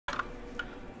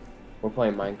We're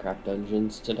playing Minecraft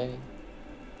Dungeons today.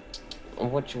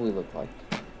 What should we look like?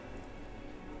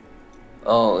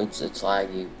 Oh, it's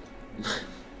laggy.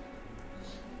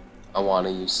 I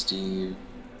wanna use Steve.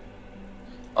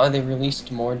 Oh, they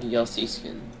released more DLC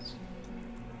skins.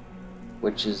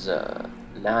 Which is,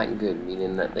 not good,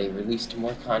 meaning that they released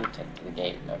more content to the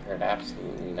game. I've heard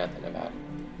absolutely nothing about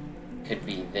it. Could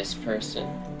be this person,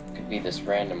 could be this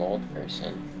random old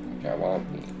person, which I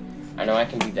won't be. I know I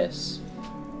can be this.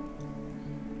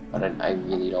 But I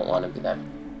really don't want to be them.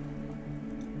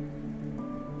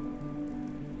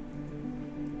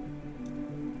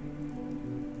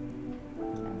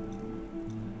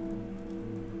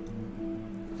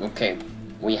 Okay,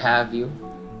 we have you,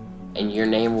 and your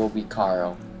name will be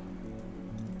Carl.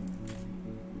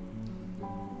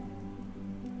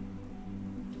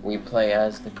 We play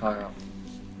as the Carl.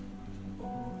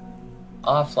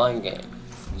 Offline game.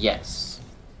 Yes.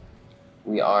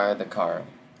 We are the Carl.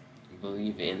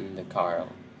 Believe in the Carl.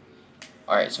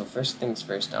 Alright, so first things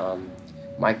first,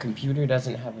 my computer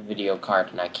doesn't have a video card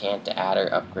and I can't add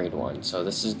or upgrade one, so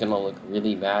this is gonna look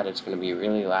really bad, it's gonna be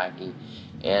really laggy,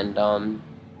 and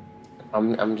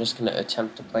I'm just gonna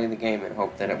attempt to play the game and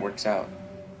hope that it works out.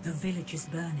 The village is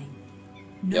burning.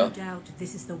 No doubt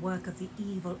this is the work of the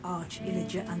evil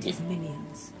Arch-Illager and his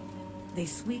minions. They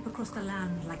sweep across the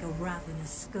land like a ravenous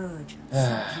scourge,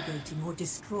 subjugating or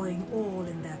destroying all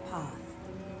in their path.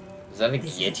 Is that a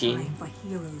This guillotine? is a time for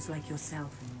heroes like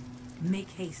yourself. Make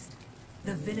haste.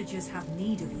 The villagers have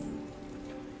need of you.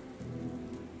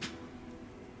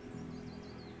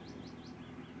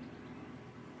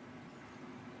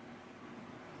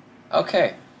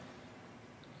 Okay.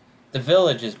 The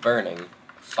village is burning.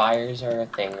 Fires are a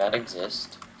thing that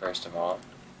exist, first of all.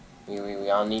 We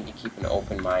all need to keep an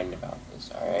open mind about this,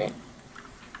 alright?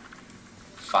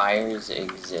 Fires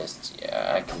exist.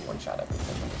 Yeah, I can one-shot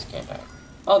everything in this, can't I?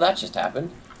 Oh, that just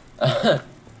happened. But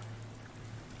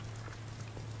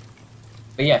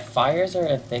yeah, fires are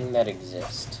a thing that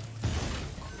exist.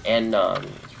 And,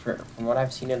 from what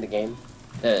I've seen in the game,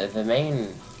 the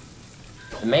main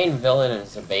villain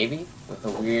is a baby with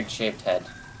a weird shaped head.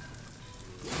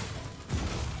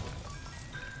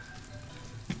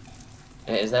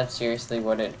 Is that seriously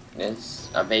what it is?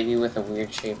 A baby with a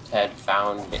weird shaped head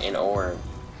found in Orb.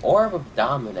 Orb of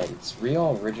Dominance.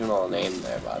 Real original name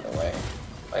there, by the way.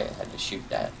 I had to shoot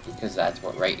that because that's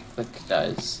what right click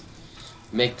does.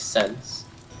 Makes sense.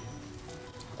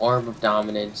 Orb of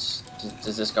Dominance.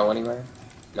 Does this go anywhere?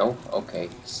 Nope. Okay.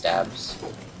 Stabs.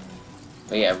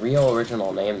 But yeah, real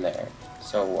original name there.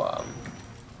 So,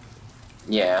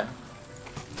 yeah.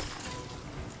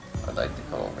 I'd like to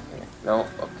come over here. No?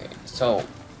 Okay. So,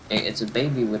 it's a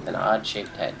baby with an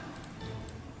odd-shaped head.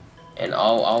 And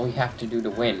all we have to do to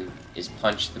win is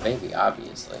punch the baby,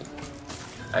 obviously.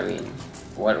 I mean,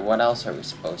 what else are we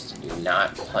supposed to do?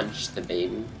 Not punch the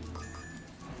baby?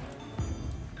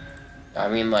 I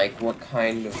mean, like, what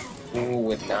kind of fool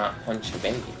would not punch a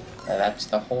baby? That's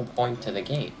the whole point to the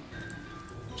game.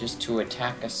 Just to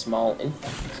attack a small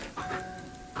infant.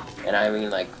 And I mean,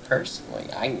 like,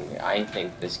 personally, I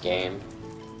think this game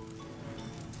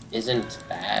isn't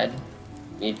bad,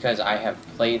 because I have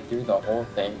played through the whole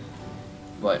thing,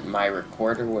 but my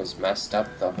recorder was messed up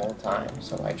the whole time,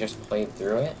 so I just played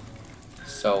through it.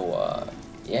 So,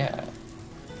 yeah.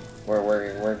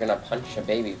 We're gonna punch a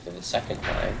baby for the second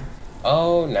time.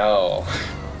 Oh, no.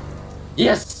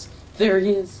 Yes! There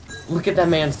he is! Look at that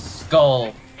man's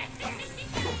skull!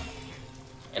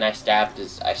 And I stabbed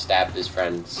his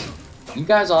friends. You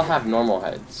guys all have normal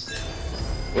heads.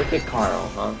 Look at Carl,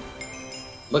 huh?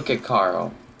 Look at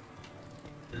Carl.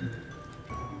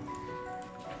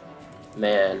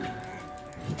 Man.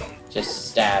 Just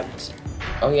stabbed.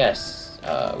 Oh yes,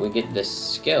 we get this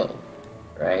skill,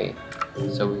 right?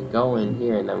 So we go in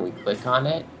here and then we click on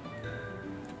it.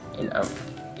 And,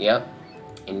 yep.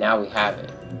 And now we have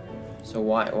it. So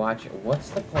watch,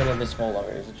 what's the point of this whole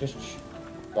lever? Is it just,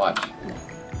 watch.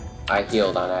 I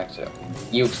healed on accident.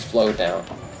 You explode now.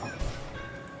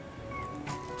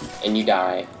 And you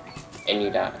die. And you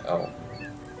die. Oh.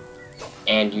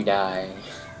 And you die.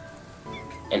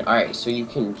 And alright, so you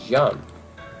can jump.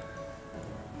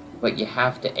 But you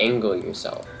have to angle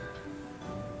yourself.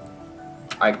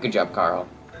 Alright, good job, Carl.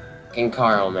 King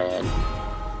Carl, man.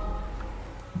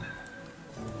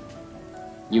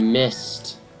 You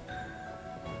missed.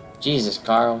 Jesus,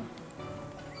 Carl.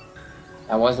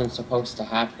 That wasn't supposed to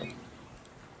happen.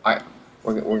 Alright,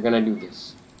 we're gonna do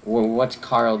this. What's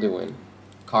Carl doing?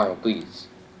 Carl, please.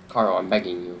 Carl, I'm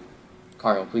begging you.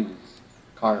 Carl, please.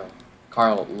 Carl.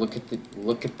 Carl, look at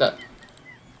the...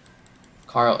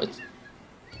 Carl, it's...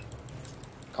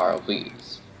 Carl,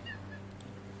 please.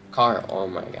 Carl, oh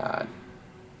my god.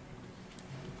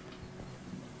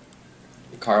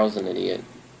 Carl's an idiot.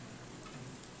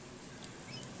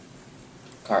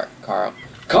 Carl.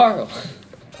 Carl!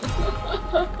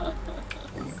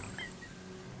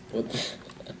 What the?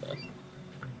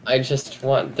 I just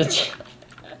want the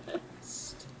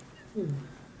chest.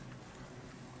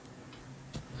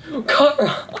 Carl!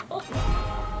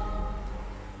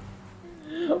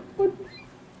 What?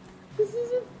 This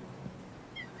isn't.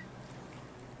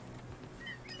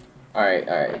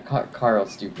 Alright.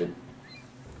 Carl's stupid.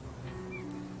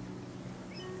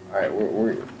 Alright,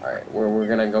 we're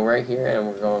gonna go right here and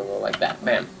we're gonna go like that.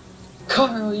 Bam!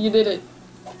 Carl, you did it!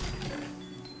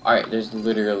 Alright, there's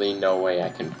literally no way I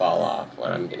can fall off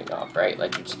when I'm getting off, right?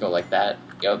 Like, you just go like that.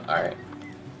 Yup, alright.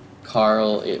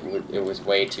 Carl, it was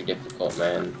way too difficult,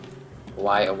 man.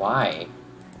 Why?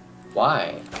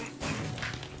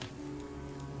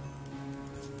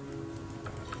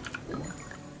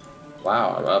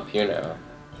 Wow, I'm up here now.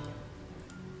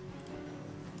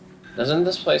 Doesn't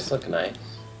this place look nice?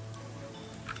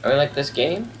 I mean, like, this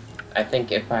game, I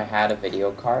think if I had a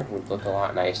video card, would look a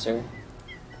lot nicer.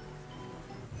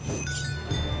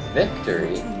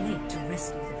 Victory?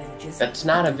 That's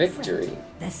not a victory.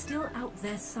 They're still out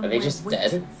there somewhere. Are they just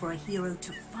dead? For a hero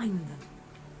to find them.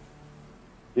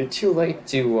 You're too late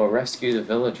to rescue the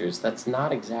villagers. That's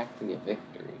not exactly a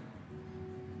victory.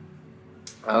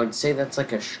 I would say that's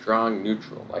like a strong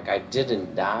neutral. Like, I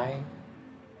didn't die,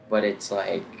 but it's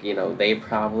like, you know, they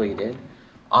probably did.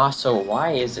 Also,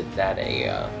 why is it that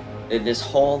this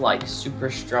whole like super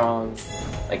strong,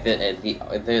 like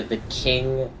the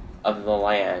king of the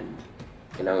land,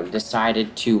 you know,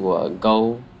 decided to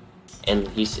go, and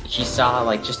he saw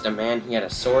like just a man. He had a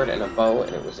sword and a bow,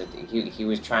 and it was he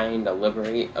was trying to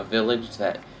liberate a village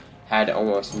that had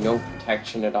almost no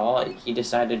protection at all, and he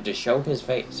decided to show his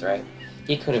face. Right?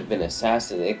 He could have been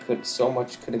assassinated. So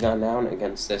much could have gone down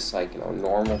against this, like, you know,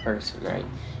 normal person, right?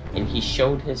 And he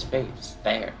showed his face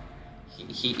there.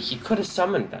 He could have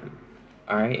summoned them.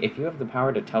 Alright? If you have the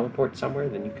power to teleport somewhere,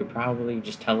 then you could probably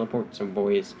just teleport some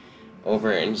boys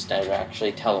over instead of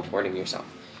actually teleporting yourself.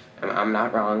 I'm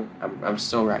not wrong. I'm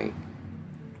still right.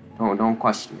 Don't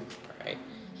question me. Alright?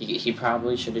 He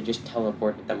probably should have just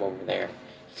teleported them over there.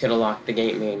 He could have locked the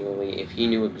gate manually. If he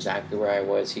knew exactly where I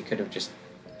was, he could have just...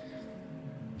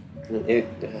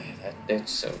 That's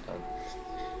so dumb.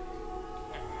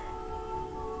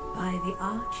 By the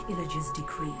Arch-Illager's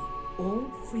decree, all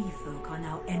free folk are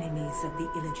now enemies of the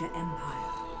Illager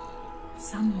Empire.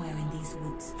 Somewhere in these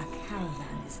woods, a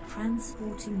caravan is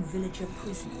transporting villager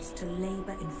prisoners to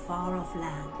labor in far-off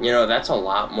lands. You know, that's a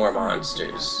lot more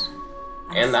monsters.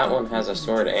 And that one has a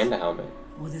sword and a helmet.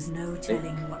 Or there's no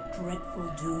telling what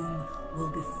dreadful doom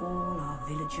will befall our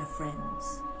villager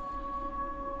friends.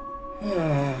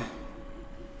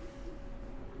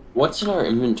 What's in our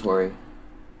inventory?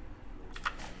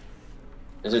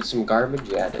 Is it some garbage?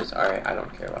 Yeah, it is. Alright, I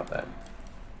don't care about that.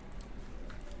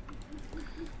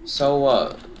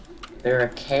 So, they're a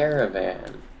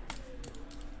caravan.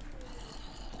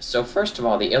 So, first of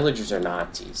all, the Illagers are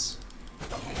Nazis.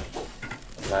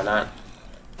 Am I not?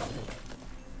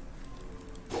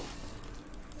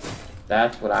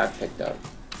 That's what I picked up.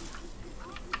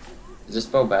 Is this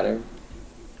bow better?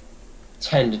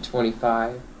 10 to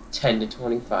 25. 10 to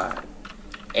 25.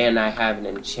 And I have an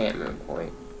enchantment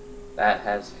point. That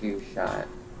has few shot.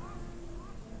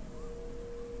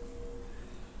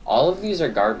 All of these are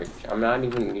garbage. I'm not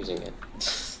even using it.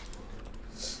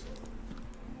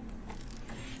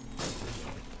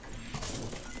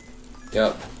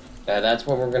 Yup. That's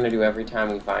what we're gonna do every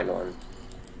time we find one.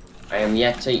 I am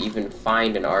yet to even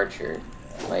find an archer.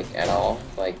 Like, at all.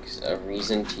 Like, a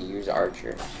reason to use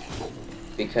archer.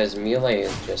 Because melee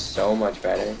is just so much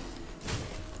better.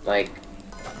 Like,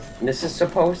 this is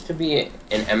supposed to be an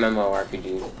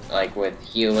MMORPG, like with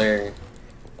healer,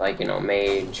 like, you know,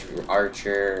 mage,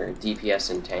 archer,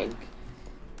 DPS, and tank.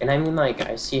 And I mean, like,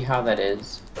 I see how that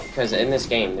is, because in this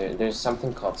game, there's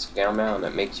something called scale mount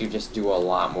that makes you just do a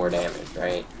lot more damage,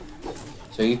 right?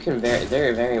 So you can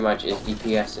there very much is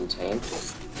DPS and tank.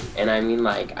 And I mean,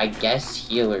 like, I guess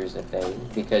healer's a thing,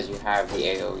 because you have the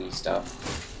AoE stuff.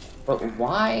 But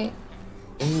why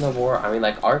in the war? I mean,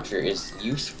 like, archer is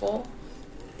useful,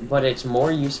 but it's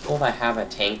more useful to have a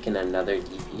tank and another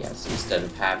DPS instead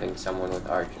of having someone with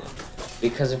archer.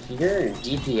 Because if you're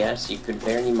DPS, you could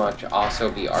very much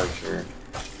also be archer,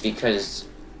 because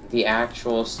the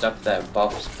actual stuff that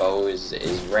buffs bows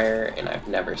is rare, and I've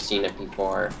never seen it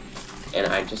before, and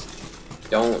I just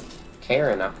don't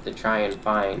care enough to try and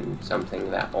find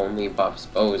something that only buffs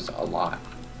bows a lot.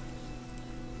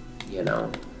 You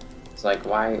know? It's like,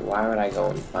 why would I go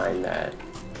and find that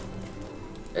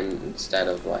And instead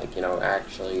of, like, you know,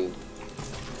 actually...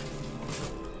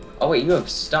 Oh, wait, you have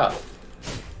stuff.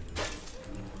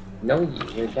 No,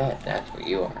 you're dead. That's what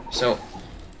you are. So...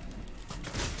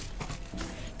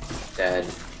 Dead,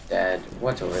 dead.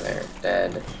 What's over there?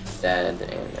 Dead, dead,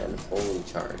 and then fully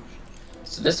charged.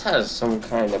 So this has some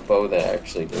kind of bow that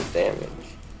actually does damage.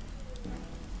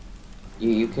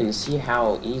 You can see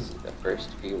how easy the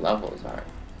first few levels are.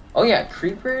 Oh yeah,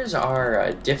 creepers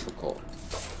are difficult.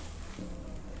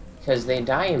 Because they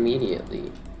die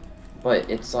immediately. But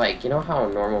it's like, you know how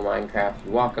in normal Minecraft,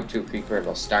 you walk up to a creeper,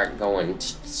 it'll start going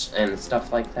and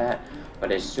stuff like that.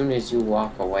 But as soon as you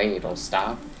walk away, it'll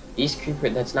stop. These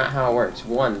creepers, that's not how it works.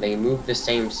 One, they move the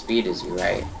same speed as you,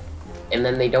 right? And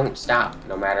then they don't stop,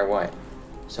 no matter what.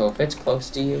 So if it's close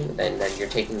to you, then you're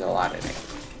taking a lot of damage.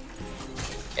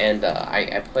 And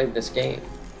I played this game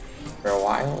for a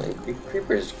while, and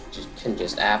creepers can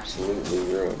just absolutely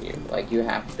ruin you. Like,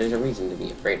 there's a reason to be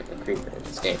afraid of a creeper in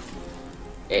this game.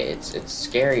 It's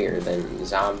scarier than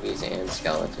zombies and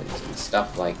skeletons and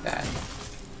stuff like that.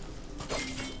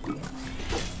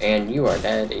 And you are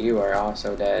dead, you are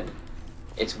also dead.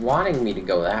 It's wanting me to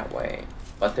go that way,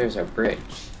 but there's a bridge.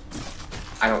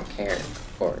 I don't care,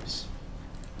 of course.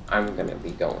 I'm gonna be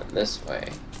going this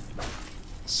way.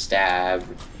 Stab,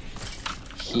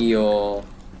 heal.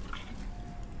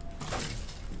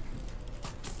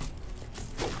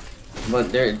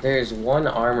 But there's one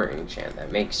armor enchant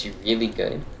that makes you really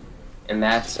good, and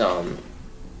that's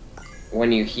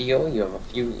when you heal, you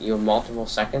have multiple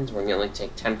seconds where you only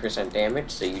take 10% damage,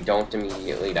 so you don't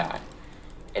immediately die.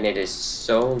 And it is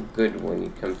so good when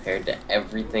you compare to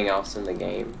everything else in the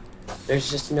game.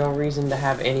 There's just no reason to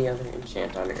have any other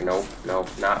enchant on it. Nope, nope,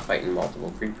 not fighting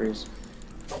multiple creepers.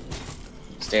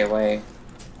 Stay away.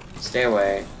 Stay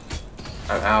away.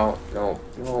 I'm out. Nope,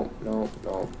 nope, nope,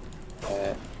 nope.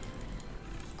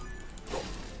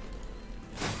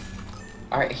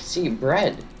 Alright, see,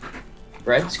 bread.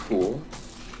 Bread's cool.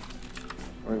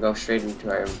 We're gonna go straight into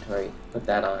our inventory. Put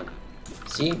that on.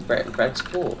 See, bread's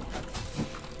cool.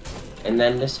 And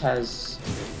then this has...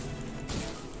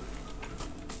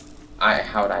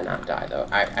 How would I not die, though?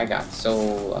 I got so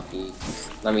lucky.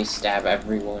 Let me stab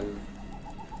everyone.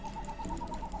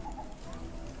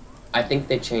 I think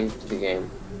they changed the game.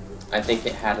 I think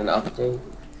it had an update.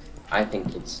 I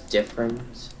think it's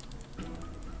different.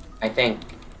 I think...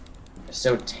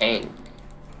 So tank.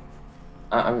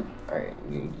 Alright,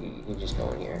 you just go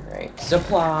in here, right?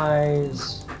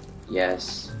 Supplies!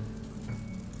 Yes.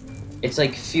 It's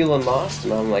like feeling lost,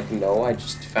 and I'm like, no, I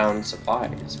just found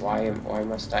supplies. Why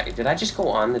must I? Did I just go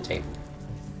on the table?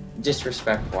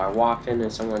 Disrespectful. I walked into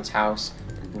someone's house,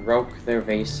 broke their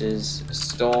vases,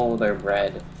 stole their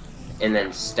bread, and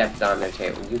then stepped on their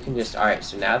table. You can just... Alright,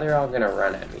 so now they're all gonna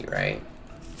run at me, right?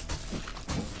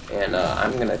 And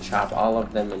I'm gonna chop all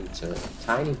of them into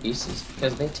tiny pieces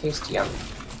because they taste yummy.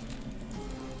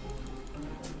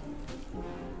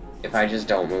 If I just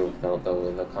don't move, they'll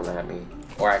come at me.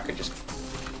 Or I could just...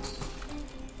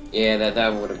 Yeah,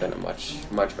 that would have been a much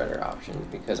better option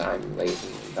because I'm lazy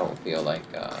and don't feel like,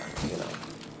 you know,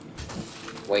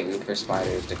 waiting for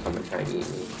spiders to come and try and eat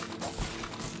me.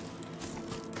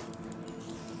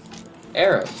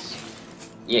 Arrows.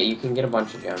 Yeah, you can get a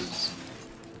bunch of gems.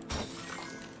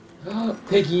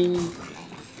 Piggy!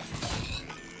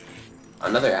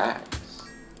 Another axe.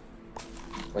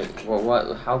 Wait,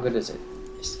 what? How good is it?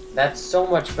 That's so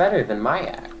much better than my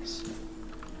axe.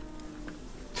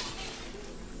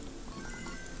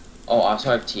 Oh, I also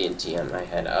have TNT on my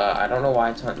head. I don't know why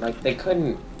it's on. Like, they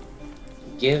couldn't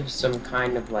give some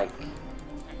kind of, like,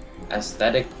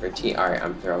 aesthetic for T. Alright,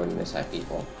 I'm throwing this at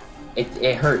people.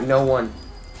 It hurt no one.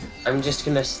 I'm just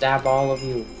gonna stab all of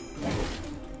you.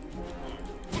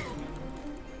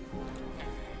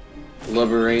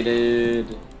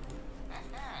 Liberated.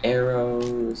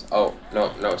 Arrows. Oh,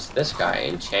 no, so this guy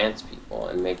enchants people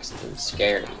and makes them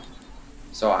scary.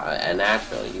 So, and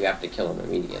naturally, you have to kill him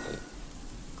immediately.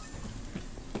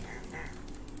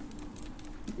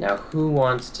 Now, who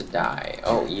wants to die?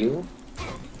 Oh, you?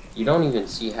 You don't even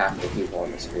see half the people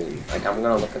on the screen. Like, I'm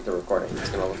gonna look at the recording. It's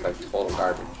gonna look like total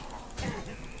garbage.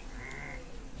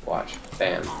 Watch.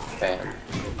 Bam, bam,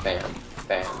 bam,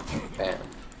 bam, bam.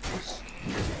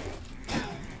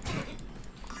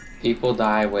 People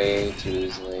die way too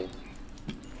easily.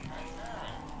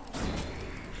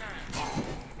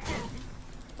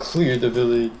 Clear the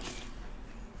village.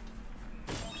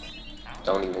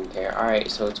 Don't even care.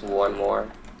 Alright, so it's one more.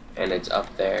 And it's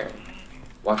up there.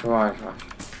 Watch. Run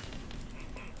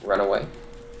away.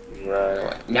 Run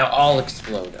away. Now all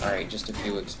explode. Alright, just a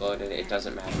few exploded. It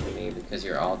doesn't matter to me because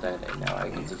you're all dead. And now I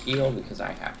get to heal because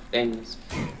I have things.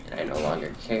 And I no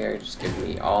longer care. Just give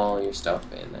me all your stuff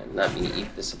and then let me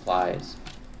eat the supplies.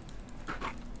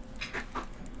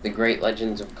 The great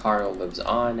legends of Carl lives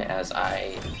on as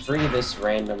I free this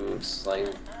random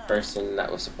slave person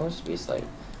that was supposed to be a slave.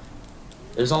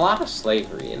 There's a lot of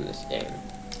slavery in this game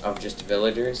of just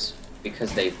villagers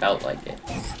because they felt like it.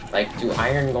 Like, do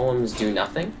iron golems do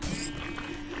nothing?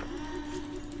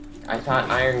 I thought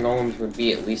iron golems would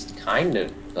be at least kind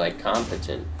of, like,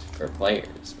 competent for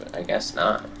players, but I guess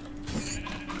not.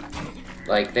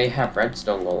 Like, they have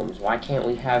redstone golems. Why can't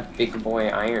we have big boy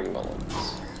iron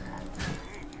golems?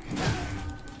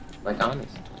 Like,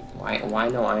 honestly, why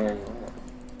no iron golem?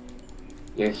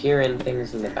 You're hearing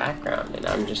things in the background, and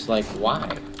I'm just like,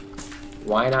 why?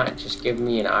 Why not just give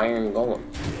me an iron golem?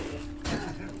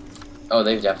 Oh,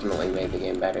 they've definitely made the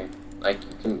game better. Like,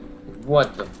 you can...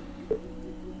 What the...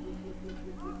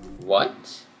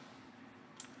 What?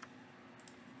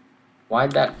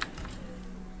 Why'd that...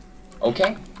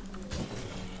 Okay.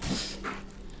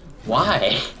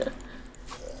 Why?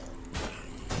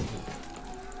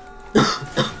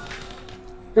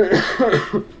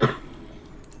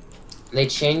 They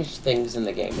changed things in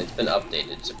the game. It's been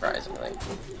updated, surprisingly.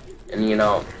 And, you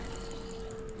know,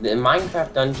 the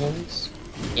Minecraft Dungeons,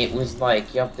 it was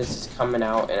like, yup, this is coming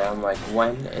out, and I'm like,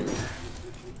 when? And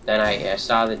then I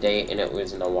saw the date, and it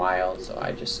was in a while, so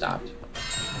I just stopped.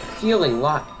 Feeling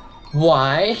what?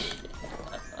 Why?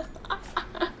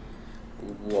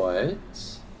 What?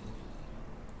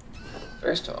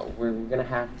 First of all, we're gonna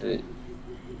have to...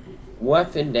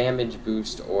 Weapon damage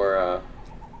boost or,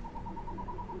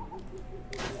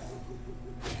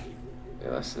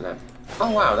 less than that. Oh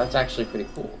wow, that's actually pretty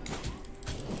cool.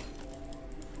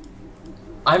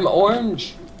 I'm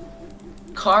orange!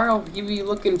 Carl, you be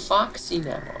looking foxy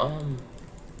now.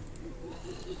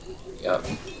 Yup.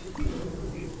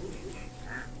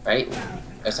 Right?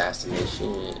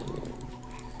 Assassination.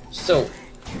 So,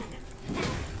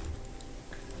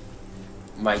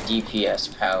 my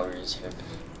DPS powers have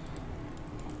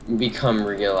become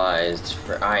realized,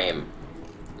 for I am...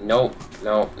 Nope,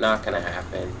 not gonna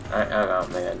happen. I'm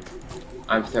out, man.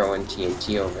 I'm throwing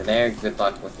TNT over there. Good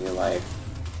luck with your life.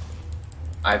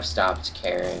 I've stopped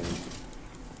caring.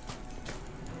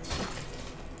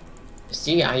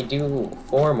 See, I do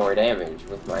 4 more damage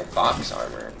with my fox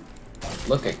armor.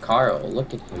 Look at Carl.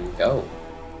 Look at him go.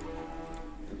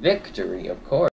 Victory, of course.